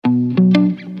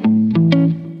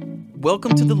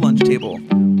Welcome to the lunch table.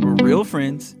 We're real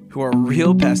friends who are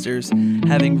real pastors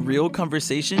having real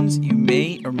conversations you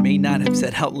may or may not have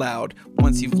said out loud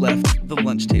once you've left the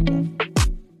lunch table.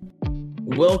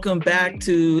 Welcome back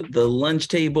to the lunch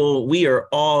table. We are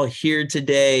all here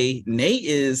today. Nate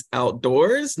is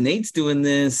outdoors. Nate's doing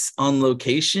this on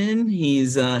location.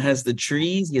 He's has the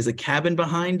trees. He has a cabin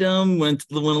behind him. Want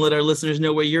to let our listeners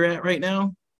know where you're at right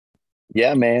now?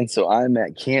 Yeah, man. So I'm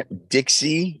at Camp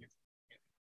Dixie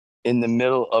in the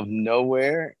middle of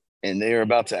nowhere, and they are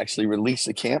about to actually release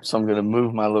the camp. So I'm going to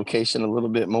move my location a little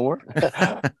bit more.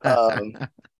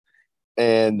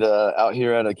 And out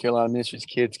here at a Carolina Ministries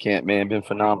Kids Camp, man, been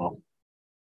phenomenal.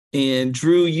 And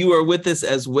Drew, you are with us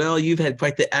as well. You've had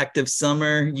quite the active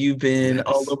summer. You've been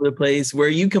all over the place. Where are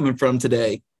you coming from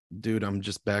today? Dude, I'm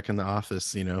just back in the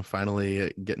office,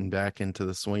 finally getting back into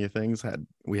the swing of things.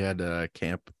 We had a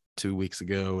camp 2 weeks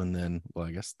ago, and then, well,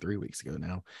 I guess 3 weeks ago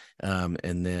now.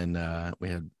 And then we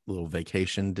had a little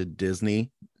vacation to Disney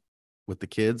with the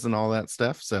kids and all that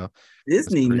stuff. So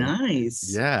Disney,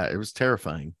 nice. Yeah, it was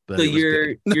terrifying. But so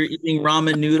you're eating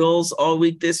ramen noodles all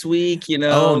week this week,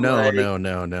 Oh,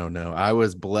 no. I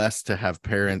was blessed to have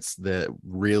parents that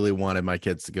really wanted my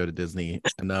kids to go to Disney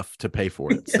enough to pay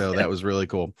for it. So that was really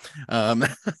cool.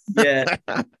 Yeah.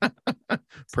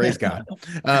 Praise God.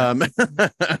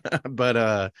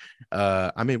 But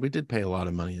I mean, we did pay a lot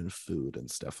of money in food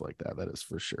and stuff like that. That is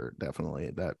for sure.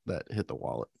 Definitely that hit the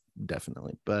wallet.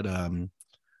 Definitely. But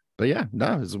yeah,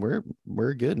 no,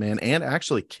 we're good, man. And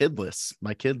actually kidless.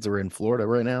 My kids are in Florida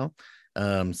right now.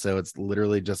 So it's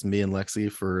literally just me and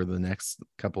Lexi for the next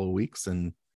couple of weeks.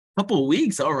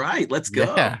 All right, let's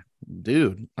go. Yeah,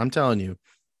 dude, I'm telling you,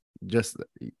 just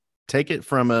take it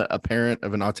from a parent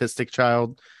of an autistic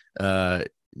child.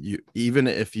 You, even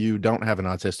if you don't have an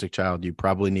autistic child, you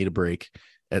probably need a break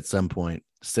at some point.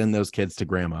 Send those kids to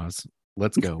grandma's.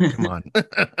 Let's go. Come on.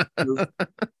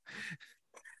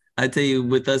 I tell you,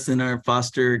 with us in our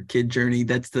foster kid journey,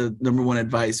 that's the number one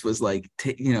advice was like,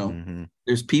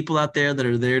 there's people out there that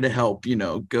are there to help,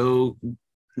 go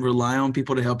rely on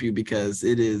people to help you, because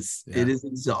it is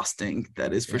exhausting.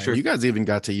 That is for sure. You guys even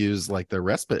got to use like the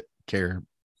respite care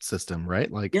system, right?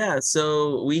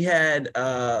 So we had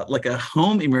like a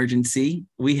home emergency.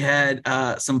 We had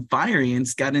some fire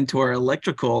ants got into our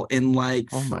electrical and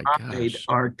fried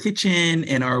our kitchen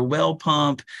and our well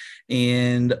pump,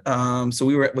 and so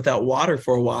we were without water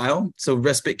for a while. So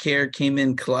respite care came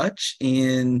in clutch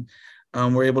and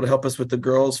were able to help us with the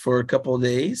girls for a couple of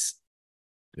days.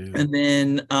 Dude. And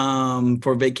then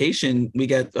for vacation we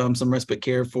got some respite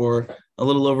care for a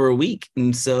little over a week.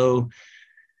 And so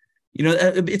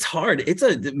it's hard. I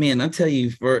tell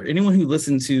you, for anyone who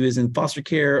listens who is in foster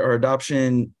care or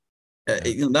adoption,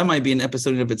 that might be an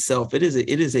episode of itself. It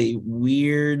is a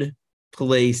weird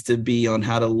place to be on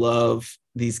how to love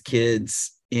these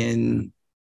kids when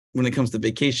it comes to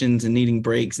vacations and needing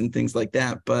breaks and things like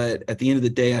that. But at the end of the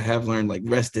day, I have learned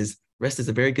rest is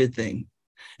a very good thing.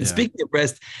 And speaking of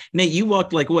rest, Nate, you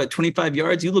walked 25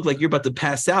 yards. You look like you're about to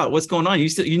pass out. What's going on?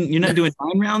 You're not doing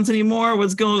 9 rounds anymore?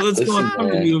 What's going on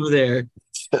with you over there?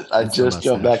 I just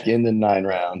jumped back in the 9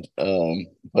 round.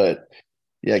 But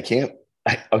yeah, camp.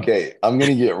 Okay, I'm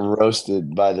gonna get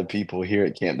roasted by the people here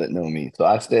at camp that know me. So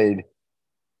I stay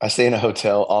in a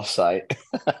hotel offsite.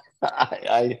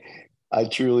 I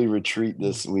truly retreat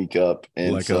this week up,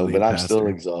 and but I'm still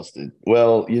exhausted.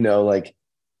 Well,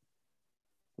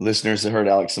 listeners have heard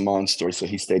Alex Simon's story, so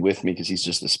he stayed with me because he's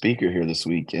just a speaker here this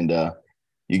week. And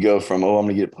you go from, I'm going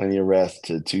to get plenty of rest,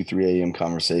 to 2-3 a.m.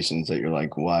 conversations that you're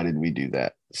like, why did we do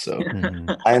that? So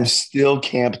I am still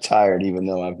camp tired, even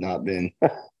though I've not been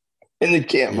in the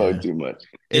camp mode too much.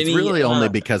 It's really only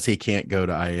because he can't go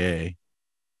to IA.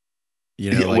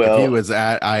 If he was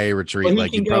at IA retreat,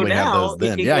 you probably have those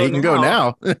then. He can go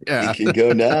now. Yeah, he can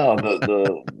go now.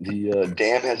 The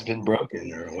dam has been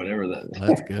broken, or whatever that is.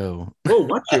 Let's go. Oh,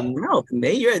 watch your mouth,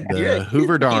 Nate. You're at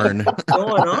Hoover Darn. What's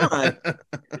going on?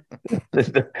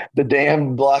 The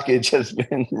dam blockage has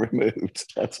been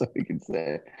removed. That's what we can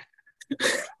say.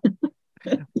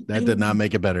 That did not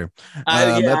make it better.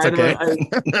 That's okay.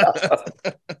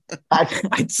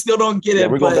 I still don't get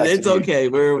it, but it's okay.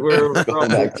 We're all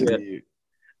back to you.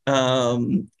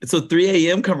 So 3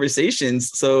 a.m.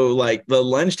 conversations. So the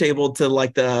lunch table to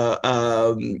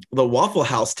the Waffle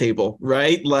House table,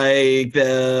 right?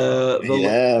 The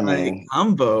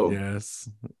combo. Yes.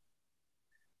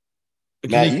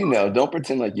 Matt, don't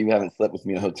pretend like you haven't slept with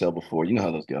me in a hotel before. You know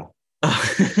how those go.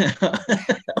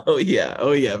 Oh yeah.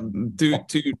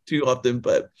 Too often.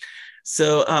 But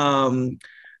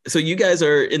so you guys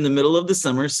are in the middle of the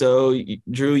summer. So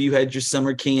Drew, you had your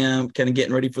summer camp, kind of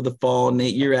getting ready for the fall.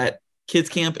 Nate, you're at kids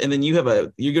camp, and then you're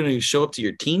going to show up to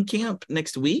your teen camp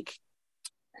next week.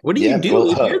 What do you do?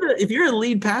 Well, if you're a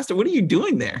lead pastor, what are you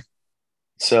doing there?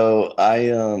 So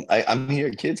I'm here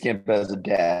at kids camp as a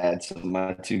dad. So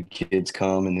my 2 kids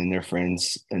come and then their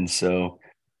friends. And so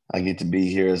I get to be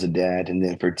here as a dad. And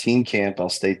then for teen camp, I'll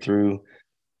stay through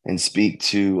and speak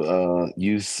to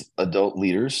youth adult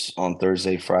leaders on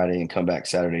Thursday, Friday, and come back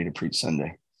Saturday to preach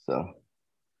Sunday.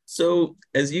 So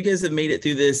as you guys have made it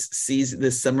through this season,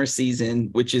 this summer season,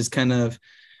 which is kind of,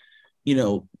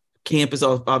 camp is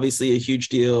obviously a huge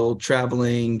deal,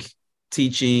 traveling,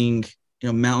 teaching,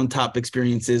 mountaintop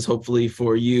experiences, hopefully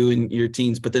for you and your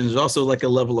teens, but then there's also like a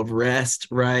level of rest,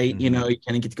 right? Mm-hmm. You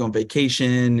kind of get to go on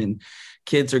vacation and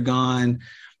kids are gone.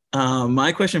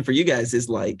 My question for you guys is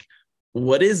like,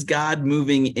 what is God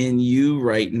moving in you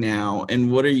right now?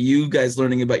 And what are you guys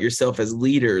learning about yourself as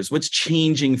leaders? What's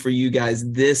changing for you guys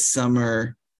this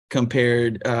summer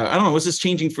compared? I don't know. What's just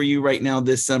changing for you right now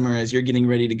this summer as you're getting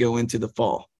ready to go into the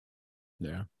fall?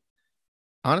 Yeah.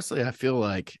 Honestly, I feel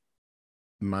like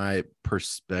my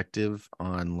perspective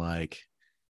on like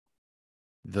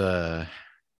the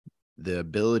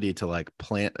ability to like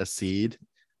plant a seed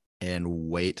and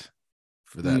wait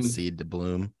for that seed to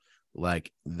bloom,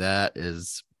 like that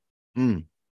has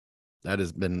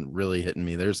been really hitting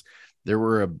me. There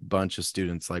were a bunch of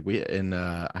students like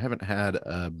I haven't had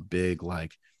a big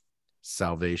like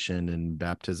salvation and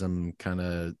baptism kind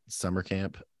of summer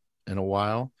camp in a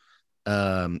while.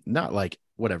 Not like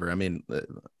whatever. I mean,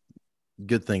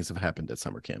 good things have happened at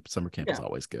summer camp. Summer camp is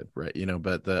always good, right?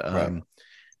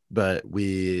 But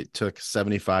we took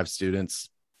 75 students,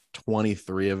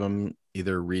 23 of them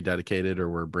either rededicated or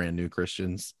were brand new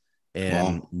Christians,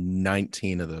 and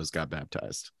 19 of those got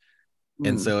baptized.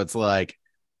 And so it's like,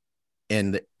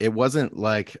 and it wasn't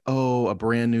like, a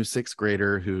brand new 6th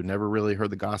grader who never really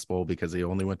heard the gospel because he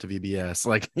only went to VBS.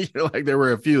 Like, like there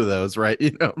were a few of those, right?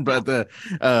 But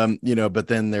but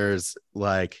then there's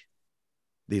like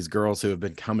these girls who have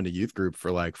been coming to youth group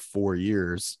for like 4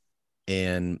 years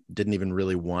and didn't even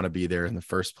really want to be there in the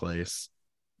first place.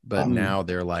 But now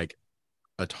they're like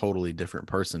a totally different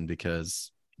person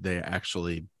because they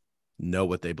actually know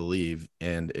what they believe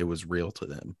and it was real to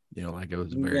them, like it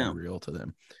was very real to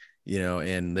them,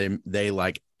 and they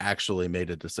like actually made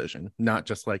a decision, not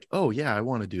just like, oh yeah, I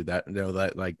want to do that.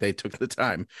 That like they took the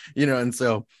time, and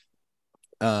so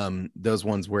those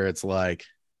ones where it's like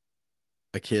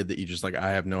a kid that you just like,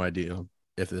 I have no idea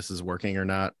if this is working or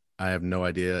not. I have no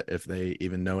idea if they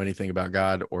even know anything about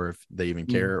God or if they even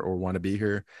care or want to be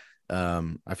here.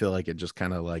 I feel like it just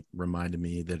kind of like reminded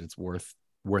me that it's worth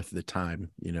the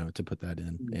time, to put that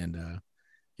in.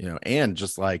 And, and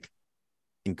just like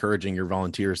encouraging your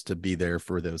volunteers to be there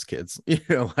for those kids,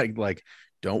 like,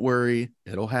 don't worry,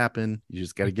 it'll happen. You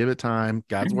just got to give it time.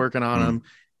 God's working on them.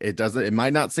 It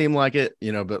might not seem like it,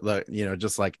 but like,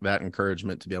 just like that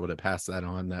encouragement to be able to pass that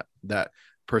on, that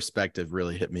perspective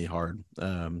really hit me hard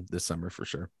this summer for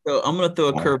sure. So I'm going to throw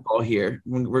a curveball here.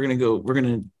 We're going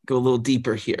to go a little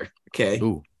deeper here. Okay.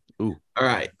 Ooh. All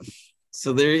right.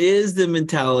 So there is the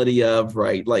mentality of,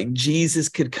 right, like Jesus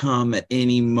could come at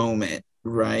any moment,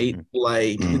 right?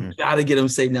 Like we got to get him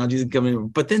saved now. Jesus coming.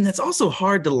 But then that's also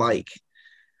hard to like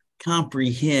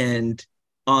comprehend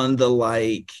on the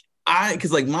like,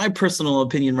 because like my personal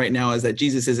opinion right now is that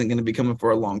Jesus isn't going to be coming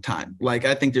for a long time. Like,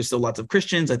 I think there's still lots of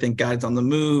Christians. I think God's on the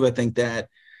move. I think that,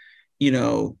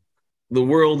 the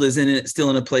world is still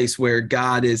in a place where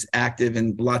God is active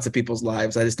in lots of people's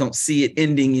lives. I just don't see it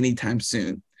ending anytime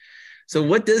soon. So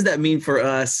what does that mean for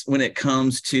us when it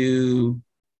comes to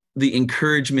the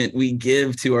encouragement we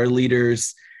give to our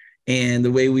leaders and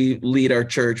the way we lead our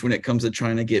church when it comes to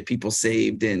trying to get people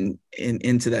saved and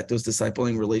into those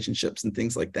discipling relationships and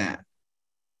things like that?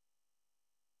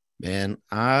 Man,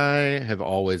 I have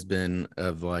always been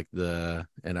of like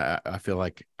and I feel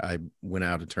like I went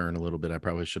out of turn a little bit. I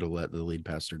probably should have let the lead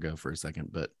pastor go for a second,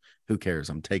 but who cares?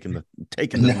 I'm taking the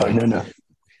No.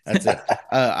 That's it.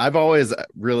 I've always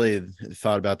really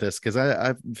thought about this because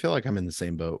I feel like I'm in the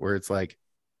same boat where it's like,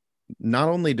 not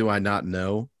only do I not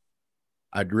know,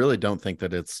 I really don't think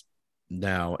that it's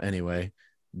now anyway,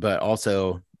 but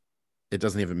also it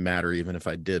doesn't even matter. Even if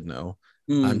I did know,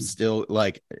 I'm still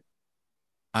like,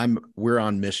 we're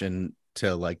on mission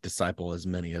to like disciple as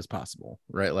many as possible.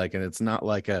 Right. Like, and it's not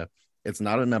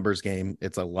a numbers game.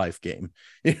 It's a life game.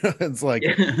 It's like,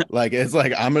 it's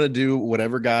like, I'm going to do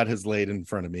whatever God has laid in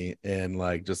front of me. And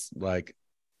like, just like,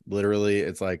 literally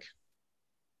it's like,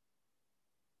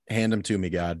 hand them to me,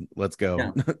 God. Let's go.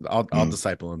 Yeah. I'll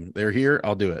disciple them. They're here.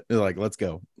 I'll do it. They're like, let's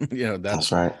go.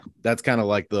 That's right. That's kind of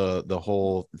like the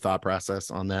whole thought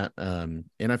process on that. And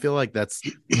I feel like that's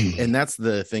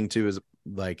the thing too, is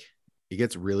like, it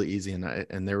gets really easy.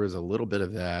 And there was a little bit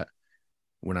of that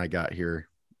when I got here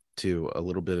too, a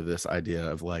little bit of this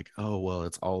idea of like, oh, well,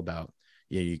 it's all about,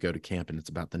 you go to camp and it's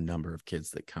about the number of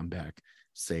kids that come back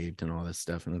saved and all this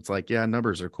stuff. And it's like, yeah,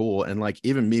 numbers are cool. And like,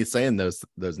 even me saying those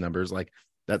numbers, like,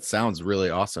 that sounds really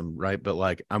awesome, right? But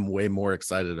like, I'm way more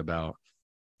excited about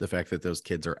the fact that those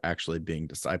kids are actually being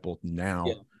discipled now,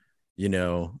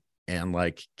 and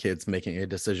like kids making a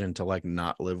decision to like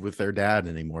not live with their dad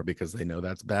anymore because they know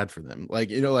that's bad for them.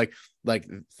 Like, like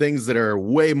things that are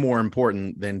way more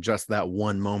important than just that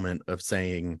one moment of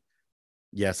saying,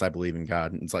 yes, I believe in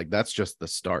God. And it's like, that's just the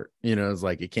start, it's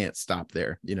like, it can't stop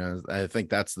there. I think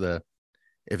that's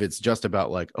if it's just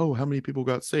about like, oh, how many people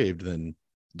got saved, then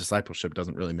discipleship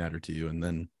doesn't really matter to you. And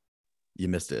then you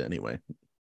missed it anyway.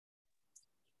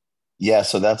 Yeah.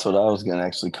 So that's what I was going to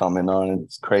actually comment on.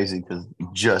 It's crazy because we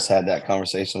just had that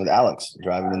conversation with Alex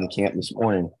driving into camp this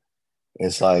morning.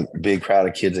 It's like big crowd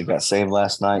of kids that got saved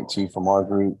last night, 2 from our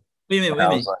group. Wait a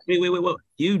minute. Wait.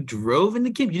 You drove into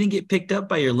camp? You didn't get picked up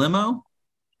by your limo?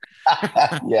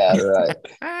 Yeah, right.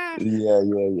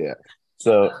 Yeah.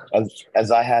 So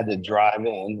as I had to drive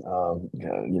in,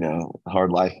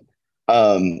 hard life.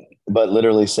 But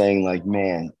literally saying like,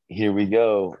 man, here we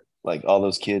go. Like all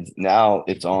those kids, now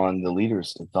it's on the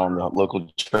leaders, it's on the local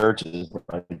churches,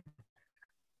 like,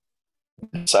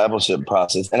 discipleship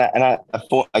process. And I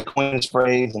coined this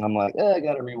phrase, and I'm like, I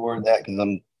got to reword that because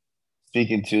I'm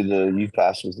speaking to the youth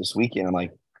pastors this weekend. I'm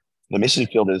like, the mission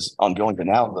field is ongoing, but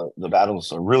now the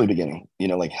battles are really beginning.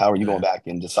 Like how are you going back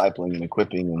and discipling and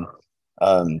equipping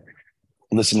and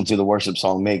listening to the worship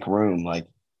song, Make Room? Like,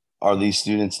 are these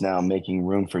students now making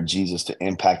room for Jesus to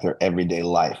impact their everyday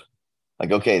life?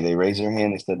 Like, okay, they raise their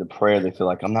hand, they said the prayer, they feel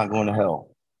like, I'm not going to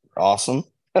hell. Awesome.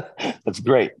 That's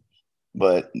great.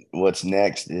 But what's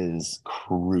next is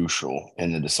crucial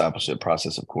in the discipleship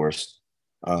process, of course.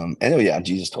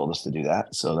 Jesus told us to do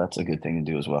that. So that's a good thing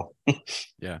to do as well.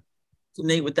 Yeah. So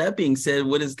Nate, with that being said,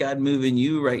 what is God moving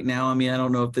you right now? I mean, I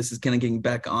don't know if this is kind of getting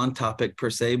back on topic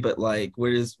per se, but like,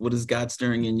 what is God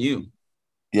stirring in you?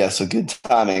 Yeah, so good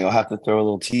timing. I'll have to throw a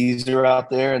little teaser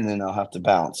out there and then I'll have to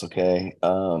bounce, okay?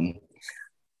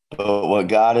 But what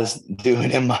God is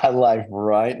doing in my life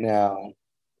right now,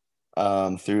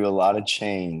 through a lot of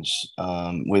change,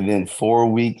 within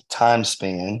 4-week time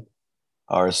span,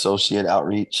 our associate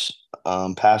outreach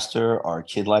pastor, our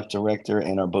kid life director,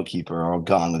 and our bookkeeper are all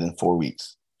gone within 4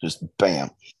 weeks. Just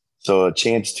bam. So a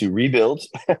chance to rebuild,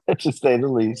 to say the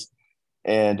least.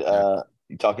 And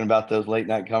talking about those late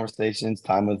night conversations,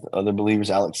 time with other believers,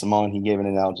 Alex Simon, he gave an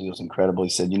analogy that was incredible. He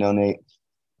said, Nate,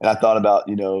 and I thought about,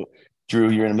 Drew,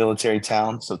 you're in a military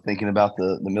town. So thinking about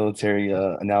the military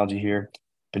analogy here.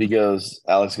 But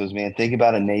Alex goes, man, think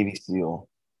about a Navy SEAL.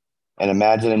 And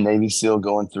imagine a Navy SEAL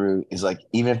going through is like,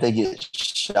 even if they get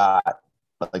shot,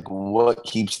 like what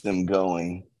keeps them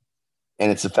going?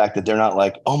 And it's the fact that they're not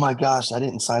like, oh my gosh, I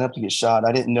didn't sign up to get shot.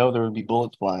 I didn't know there would be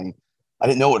bullets flying. I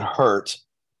didn't know it hurt.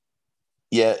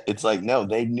 Yet it's like, no,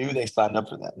 they knew they signed up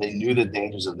for that. They knew the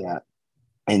dangers of that.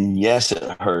 And yes, it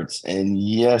hurts. And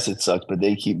yes, it sucks, but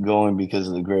they keep going because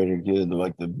of the greater good,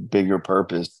 like the bigger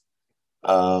purpose.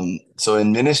 So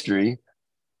in ministry,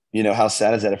 how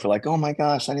sad is that if we're like, oh my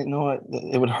gosh, I didn't know it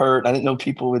would hurt. I didn't know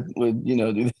people would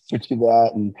do this or do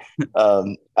that.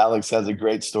 And Alex has a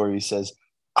great story. He says,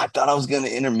 I thought I was going to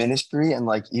enter ministry. And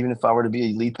like, even if I were to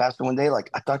be a lead pastor one day,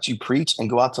 like I thought you preach and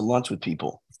go out to lunch with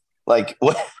people. Like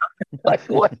what? Like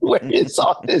where is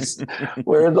all this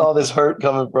hurt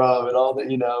coming from and all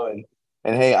that,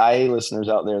 and hey, IA listeners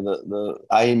out there, the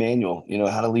IA manual,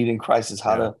 how to lead in crisis,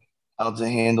 how to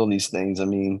handle these things. I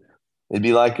mean, it'd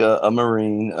be like a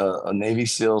Marine, a Navy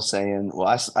SEAL saying,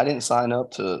 well, I didn't sign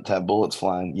up to have bullets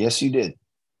flying. Yes, you did.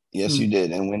 Yes, you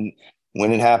did. And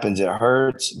when it happens, it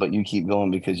hurts, but you keep going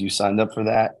because you signed up for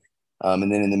that.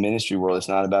 And then in the ministry world, it's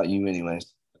not about you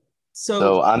anyways.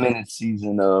 So I'm in a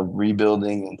season of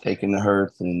rebuilding and taking the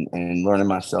hurts and learning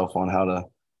myself on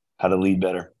how to lead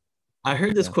better. I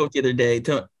heard this quote the other day.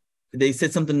 They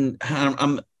said something.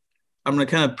 I'm going to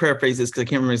kind of paraphrase this because I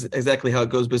can't remember exactly how it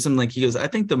goes, but something like he goes, I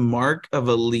think the mark of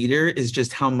a leader is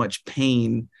just how much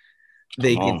pain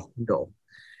they can handle.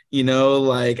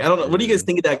 Like, I don't know. What do you guys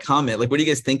think of that comment? Like, what do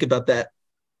you guys think about that?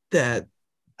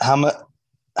 How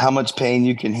much pain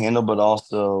you can handle, but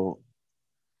also,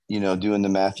 doing the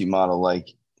Matthew model, like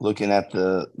looking at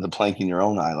the plank in your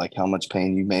own eye, like how much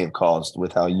pain you may have caused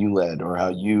with how you led or how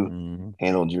you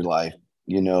handled your life,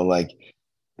 like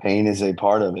pain is a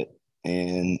part of it.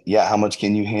 And yeah, how much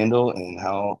can you handle, and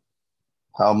how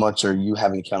much are you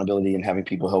having accountability and having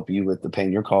people help you with the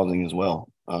pain you're causing as well?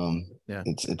 Yeah,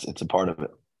 it's a part of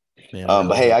it. Man,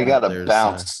 But hey, I gotta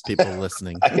bounce. People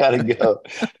listening. I gotta go.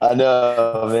 I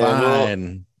know, man.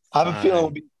 Fine. I have a feeling we'll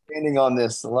be expanding on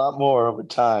this a lot more over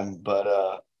time. But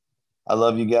I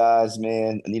love you guys,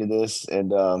 man. I needed this.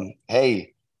 And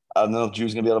hey, I don't know if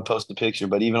Drew's gonna be able to post the picture,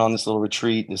 but even on this little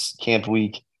retreat, this camp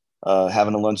week,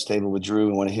 having a lunch table with Drew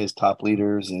and one of his top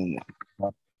leaders, and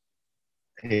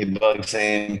hey, Bug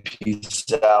saying peace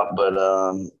out.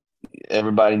 But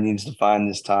everybody needs to find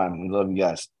this time. We love you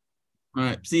guys. All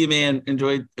right. See you, man.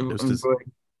 Enjoy.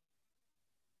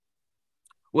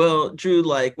 Well, Drew,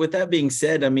 like with that being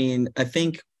said, I mean, I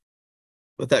think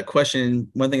with that question,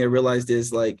 one thing I realized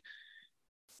is like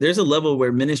there's a level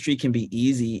where ministry can be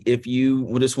easy if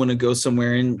you just want to go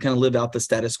somewhere and kind of live out the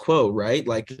status quo, right?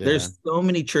 Like there's so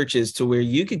many churches to where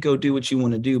you could go do what you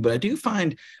want to do. But I do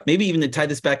find maybe even to tie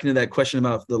this back into that question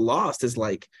about the lost is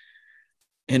like,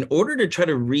 in order to try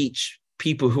to reach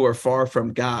people who are far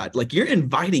from God, like you're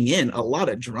inviting in a lot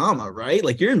of drama, right?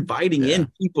 Like you're inviting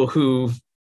in people who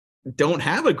don't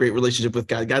have a great relationship with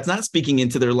God. God's not speaking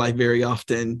into their life very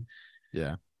often.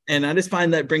 Yeah. And I just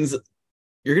find that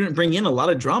you're going to bring in a lot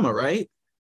of drama, right?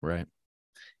 Right.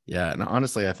 Yeah. And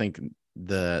honestly, I think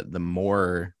the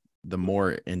more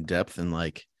in depth and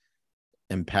like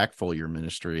impactful your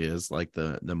ministry is, like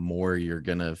the more you're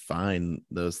going to find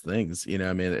those things, you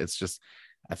know, I mean, it's just,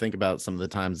 I think about some of the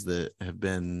times that have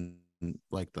been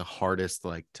like the hardest,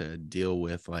 like to deal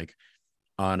with, like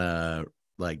on a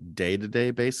like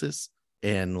day-to-day basis.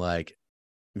 And like,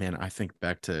 man, I think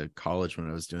back to college when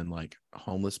I was doing like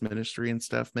homeless ministry and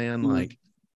stuff, man, like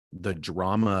the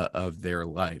drama of their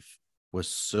life was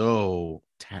so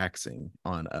taxing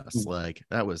on us. Like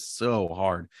that was so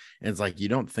hard. And it's like, you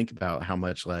don't think about how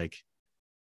much like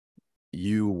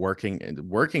you working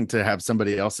to have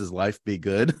somebody else's life be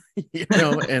good, you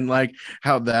know, and like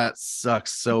how that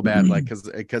sucks so bad. Like, cause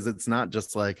it's not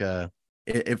just like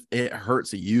if it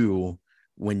hurts you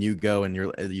when you go and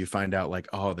you find out like,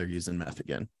 oh, they're using meth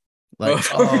again. Like,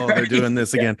 oh, they're doing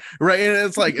this again. Right. And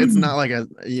it's like, it's not like a,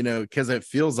 you know, cause it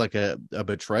feels like a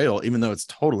betrayal, even though it's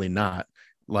totally not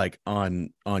like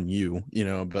on you, you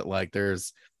know, but like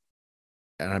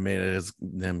and I mean, it is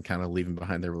them kind of leaving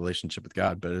behind their relationship with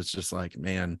God, but it's just like,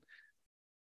 man,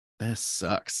 this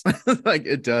sucks. Like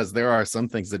it does. There are some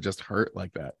things that just hurt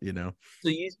like that, you know?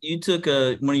 So you took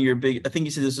one of your I think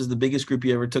you said this was the biggest group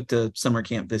you ever took to summer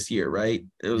camp this year, right?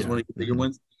 It was one of your bigger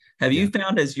ones. Have you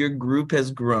found as your group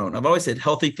has grown, I've always said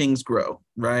healthy things grow,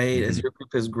 right? As your group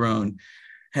has grown,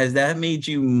 has that made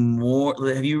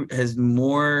you has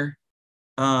more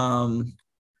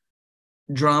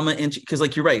drama into, because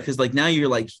like you're right, because like now you're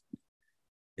like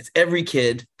it's every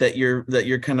kid that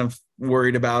you're kind of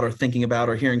worried about or thinking about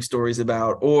or hearing stories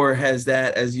about, or has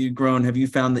that, as you've grown, have you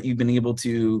found that you've been able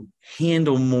to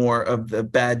handle more of the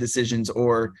bad decisions,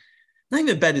 or not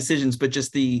even bad decisions, but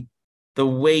just the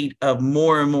weight of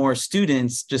more and more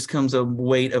students just comes a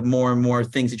weight of more and more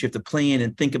things that you have to plan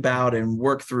and think about and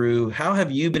work through? How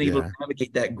have you been able to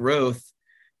navigate that growth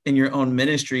in your own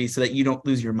ministry so that you don't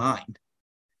lose your mind?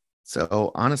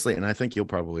 So honestly, and I think you'll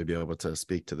probably be able to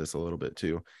speak to this a little bit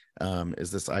too,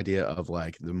 is this idea of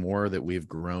like, the more that we've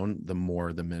grown, the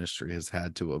more the ministry has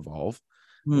had to evolve.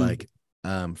 Like,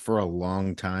 for a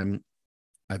long time,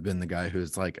 I've been the guy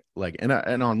who's like, and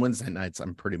on Wednesday nights,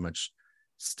 I'm pretty much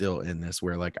still in this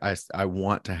where like, I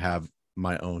want to have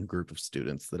my own group of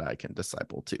students that I can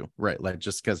disciple to, right? Like,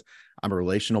 just because I'm a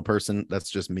relational person, that's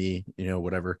just me, you know,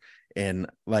 whatever. And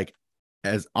like,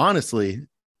 as honestly,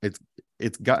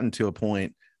 it's gotten to a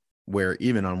point where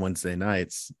even on Wednesday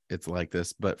nights, it's like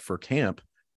this. But for camp,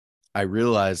 I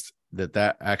realized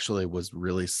that actually was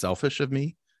really selfish of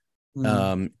me.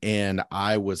 And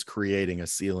I was creating a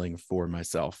ceiling for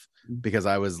myself because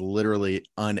I was literally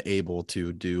unable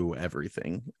to do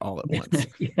everything all at once.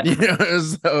 You know,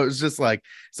 so it was just like,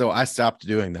 so I stopped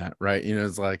doing that. Right. You know,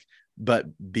 it's like, but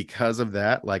because of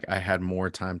that, like I had more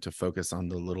time to focus on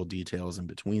the little details in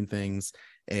between things,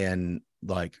 and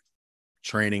like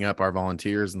training up our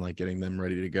volunteers and like getting them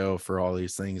ready to go for all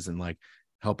these things, and like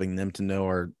helping them to know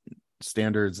our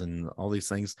standards and all these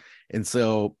things. And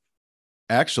so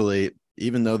actually,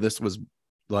 even though this was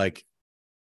like,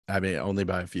 I mean, only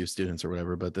by a few students or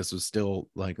whatever, but this was still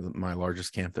like my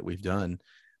largest camp that we've done.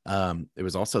 It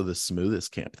was also the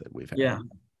smoothest camp that we've had. Yeah.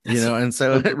 You know, and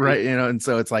so, right. You know, and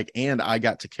so it's like, and I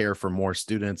got to care for more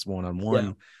students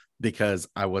one-on-one because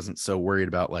I wasn't so worried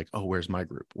about like, oh, where's my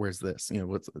group? Where's this? You know,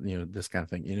 what's, you know, this kind of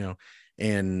thing, you know,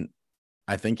 and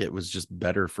I think it was just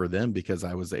better for them because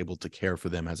I was able to care for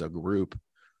them as a group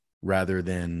rather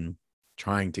than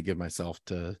trying to give myself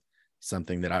to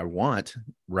something that I want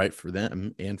right for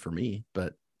them and for me.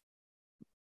 But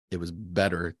it was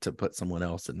better to put someone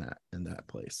else in that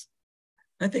place.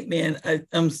 I think, man,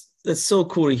 that's so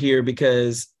cool to hear,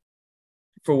 because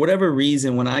for whatever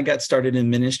reason, when I got started in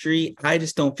ministry, I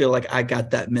just don't feel like I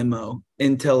got that memo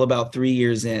until about 3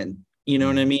 years in. You know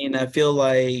what I mean? I feel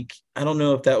like, I don't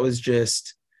know if that was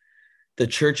just the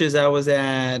churches I was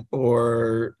at,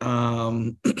 or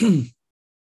I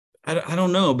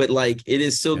don't know, but like, it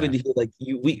is so good to hear, like,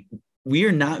 we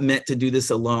are not meant to do this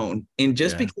alone. And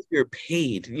just because you're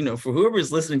paid, for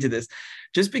whoever's listening to this,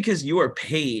 just because you are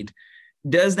paid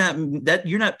does not, that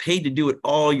you're not paid to do it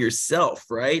all yourself,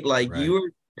 right? Like, you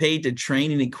are paid to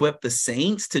train and equip the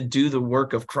saints to do the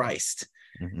work of Christ.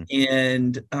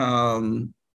 And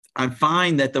I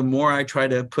find that the more I try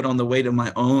to put on the weight of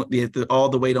my own, all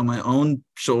the weight on my own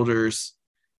shoulders,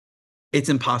 it's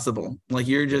impossible. Like,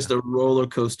 you're just a roller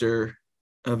coaster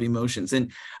of emotions.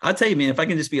 And I'll tell you, man, if I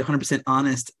can just be 100%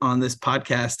 honest on this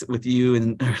podcast with you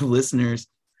and our listeners,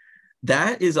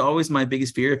 that is always my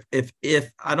biggest fear.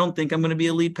 If I don't think I'm going to be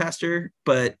a lead pastor,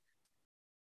 but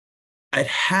it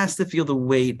has to feel the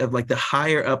weight of, like, the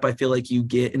higher up I feel like you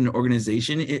get in an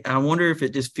organization. I wonder if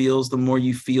it just feels, the more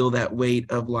you feel that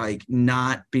weight of, like,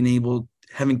 not being able,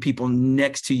 having people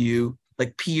next to you,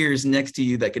 like peers next to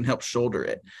you that can help shoulder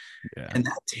it. And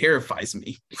that terrifies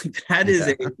me. That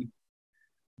is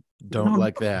don't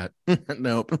like that.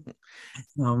 Nope.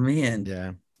 Oh man.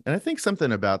 Yeah. And I think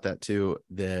something about that too,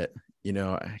 that,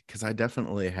 because I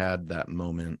definitely had that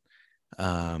moment,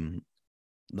 I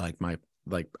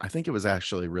think it was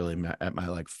actually really at my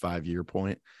 5-year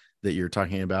point that you're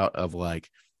talking about, of like,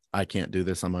 I can't do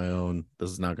this on my own.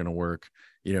 This is not going to work,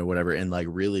 whatever. And like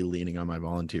really leaning on my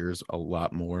volunteers a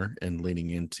lot more and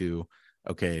leaning into,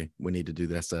 okay, we need to do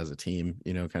this as a team,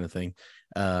 kind of thing.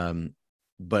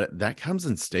 But that comes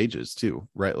in stages too,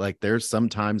 right? Like, there's some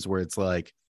times where it's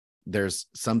like, there's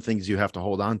some things you have to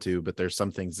hold on to, but there's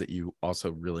some things that you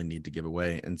also really need to give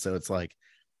away. And so it's like,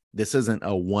 this isn't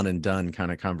a one and done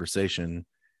kind of conversation.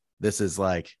 This is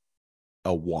like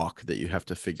a walk that you have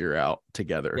to figure out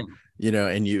together,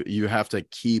 and you have to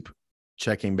keep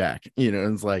checking back,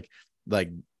 it's like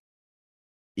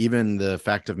even the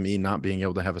fact of me not being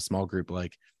able to have a small group,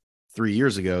 like 3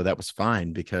 years ago, that was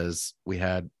fine because we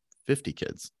had 50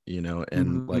 kids,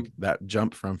 and like that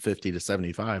jump from 50 to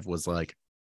 75 was like,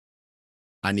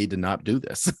 I need to not do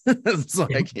this. It's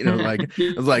like,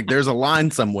 it's like, there's a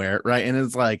line somewhere. Right. And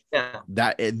it's like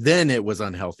then it was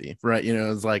unhealthy. Right.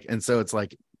 It's like, and so it's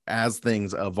like, as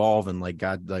things evolve and like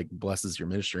God like blesses your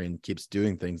ministry and keeps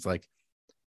doing things, like,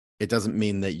 it doesn't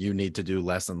mean that you need to do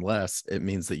less and less. It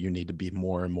means that you need to be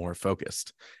more and more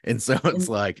focused. And so it's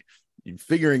like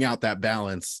figuring out that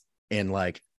balance and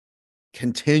like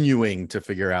continuing to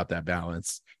figure out that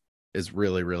balance is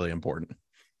really, really important.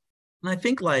 And I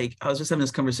think, like, I was just having this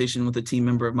conversation with a team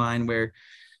member of mine where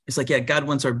it's like, God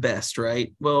wants our best,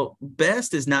 right? Well,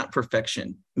 best is not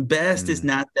perfection. Best is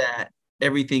not that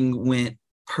everything went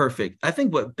perfect. I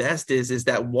think what best is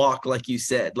that walk, like you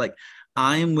said, like,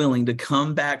 I am willing to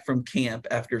come back from camp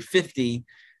after 50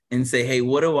 and say, hey,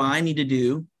 what do I need to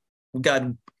do?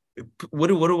 God, what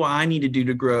do I need to do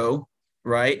to grow,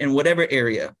 right? In whatever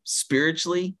area,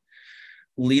 spiritually,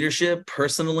 leadership,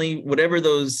 personally, whatever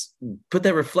those, put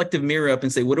that reflective mirror up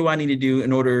and say, what do I need to do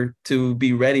in order to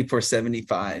be ready for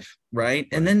 75, right?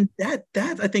 And then that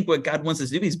I think what God wants us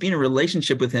to do is be in a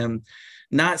relationship with him,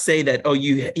 not say that, oh,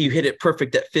 you hit it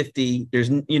perfect at 50, there's,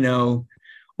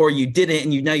 or you didn't,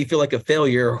 and now you feel like a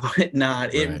failure or whatnot.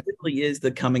 Right. It really is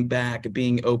the coming back,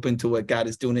 being open to what God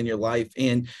is doing in your life,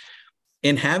 and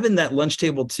having that lunch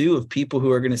table too of people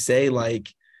who are going to say, like,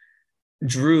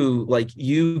 Drew, like,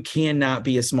 you cannot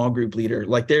be a small group leader.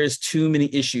 Like, there's too many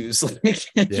issues. Like,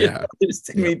 there's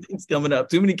too many things coming up.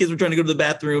 Too many kids were trying to go to the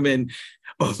bathroom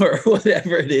or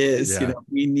whatever it is.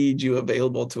 We need you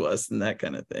available to us and that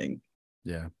kind of thing.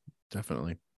 Yeah,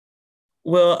 definitely.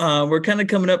 Well, we're kind of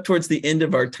coming up towards the end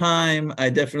of our time.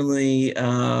 I definitely,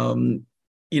 I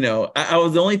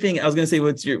was, the only thing I was going to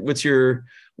say, what's your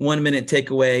 1 minute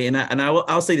takeaway? And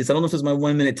I'll say this. I don't know if it's my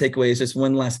 1 minute takeaway. It's just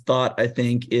one last thought, I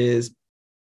think, is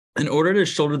in order to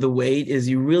shoulder the weight is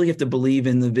you really have to believe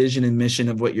in the vision and mission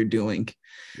of what you're doing.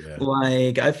 Yeah.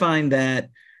 Like, I find that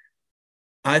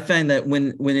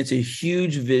when it's a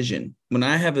huge vision, when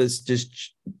I have this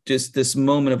just this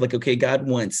moment of like, okay, God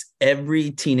wants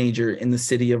every teenager in the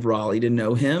city of Raleigh to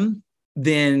know him,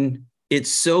 then it's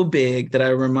so big that I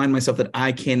remind myself that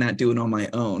I cannot do it on my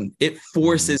own. It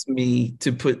forces me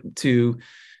to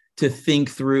to think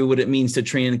through what it means to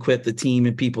train and equip the team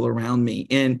and people around me.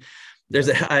 And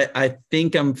I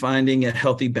think I'm finding a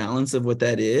healthy balance of what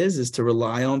that is to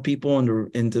rely on people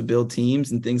and to build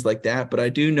teams and things like that. But I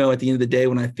do know at the end of the day,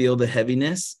 when I feel the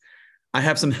heaviness, I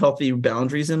have some healthy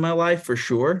boundaries in my life for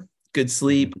sure. Good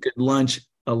sleep, good lunch,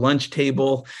 a lunch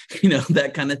table,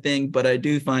 that kind of thing. But I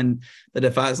do find that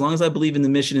as long as I believe in the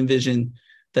mission and vision,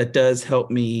 that does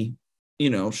help me,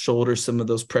 shoulder some of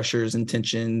those pressures and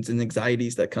tensions and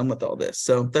anxieties that come with all this.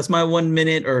 So that's my 1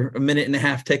 minute or a minute and a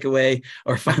half takeaway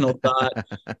or final thought.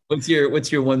 What's your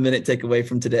 1 minute takeaway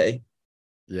from today?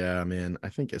 Yeah, man. I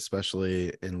think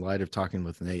especially in light of talking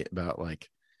with Nate about like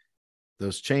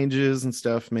those changes and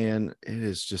stuff, man, it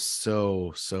is just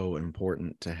so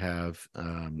important to have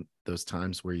those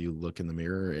times where you look in the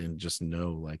mirror and just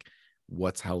know like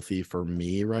what's healthy for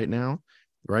me right now.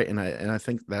 Right. And I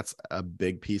think that's a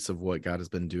big piece of what God has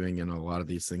been doing in a lot of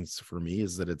these things for me,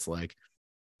 is that it's like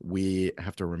we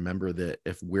have to remember that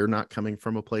if we're not coming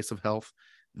from a place of health,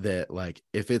 that like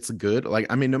if it's good, like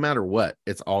I mean, no matter what,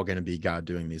 it's all going to be God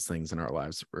doing these things in our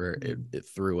lives, or it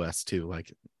through us too.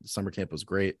 Like summer camp was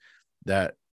great,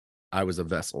 that I was a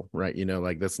vessel, right?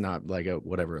 Like that's not like a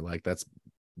whatever, like that's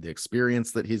the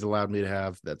experience that he's allowed me to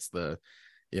have. That's the,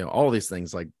 all these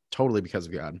things, like totally because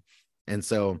of God. And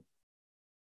so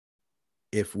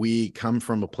if we come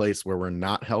from a place where we're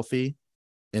not healthy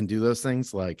and do those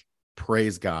things, like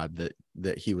praise God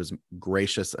that he was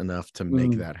gracious enough to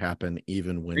make that happen,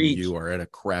 even when you are at a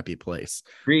crappy place.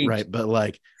 Right. But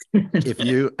like, if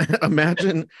you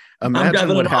imagine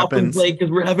what happens,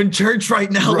 because we're having church right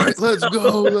now. Right, let's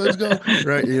go.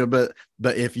 Right.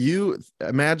 But if you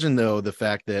imagine though, the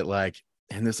fact that like,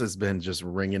 and this has been just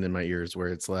ringing in my ears, where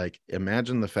it's like,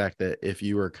 imagine the fact that if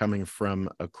you are coming from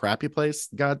a crappy place,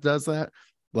 God does that.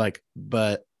 Like,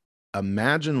 but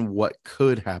imagine what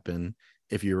could happen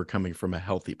if you were coming from a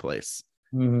healthy place,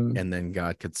 and then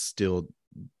God could still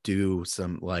do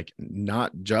some, like,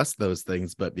 not just those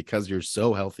things, but because you're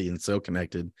so healthy and so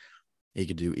connected, he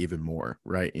could do even more.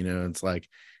 Right. It's like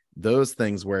those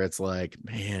things where it's like,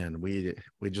 man, we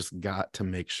just got to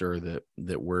make sure that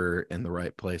we're in the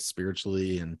right place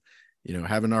spiritually, and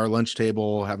having our lunch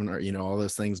table, having our all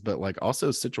those things, but like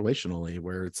also situationally,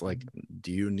 where it's like,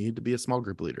 do you need to be a small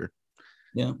group leader?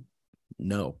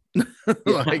 No.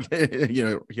 Like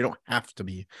you don't have to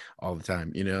be all the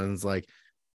time, and it's like,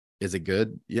 is it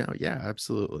good? Yeah,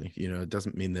 absolutely. It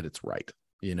doesn't mean that it's right,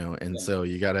 and so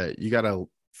you gotta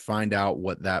find out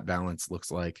what that balance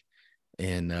looks like,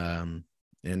 and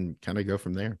kind of go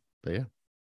from there. But yeah.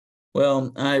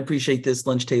 Well, I appreciate this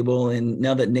lunch table. And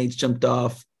now that Nate's jumped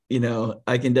off,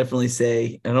 I can definitely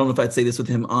say, I don't know if I'd say this with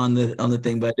him on the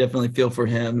thing, but I definitely feel for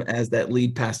him as that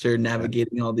lead pastor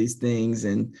navigating all these things.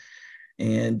 And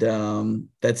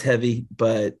that's heavy,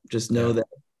 but just know that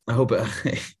I hope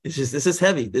this is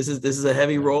heavy. This is a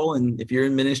heavy role. And if you're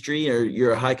in ministry, or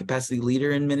you're a high capacity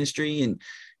leader in ministry, and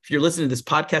if you're listening to this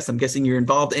podcast, I'm guessing you're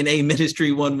involved in a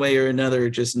ministry one way or another,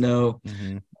 just know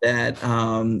that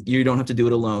you don't have to do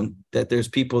it alone, that there's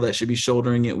people that should be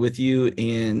shouldering it with you.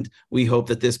 And we hope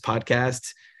that this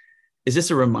podcast is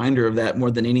just a reminder of that more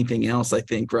than anything else, I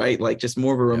think, right? Like just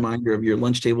more of a reminder of your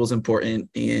lunch table is important.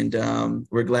 And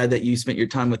we're glad that you spent your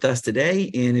time with us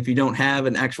today. And if you don't have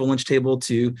an actual lunch table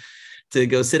to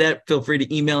go sit at, feel free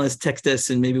to email us, text us,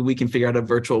 and maybe we can figure out a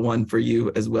virtual one for you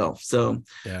as well. So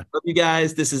love you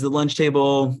guys. This is the lunch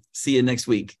table. See you next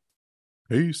week.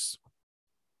 Peace.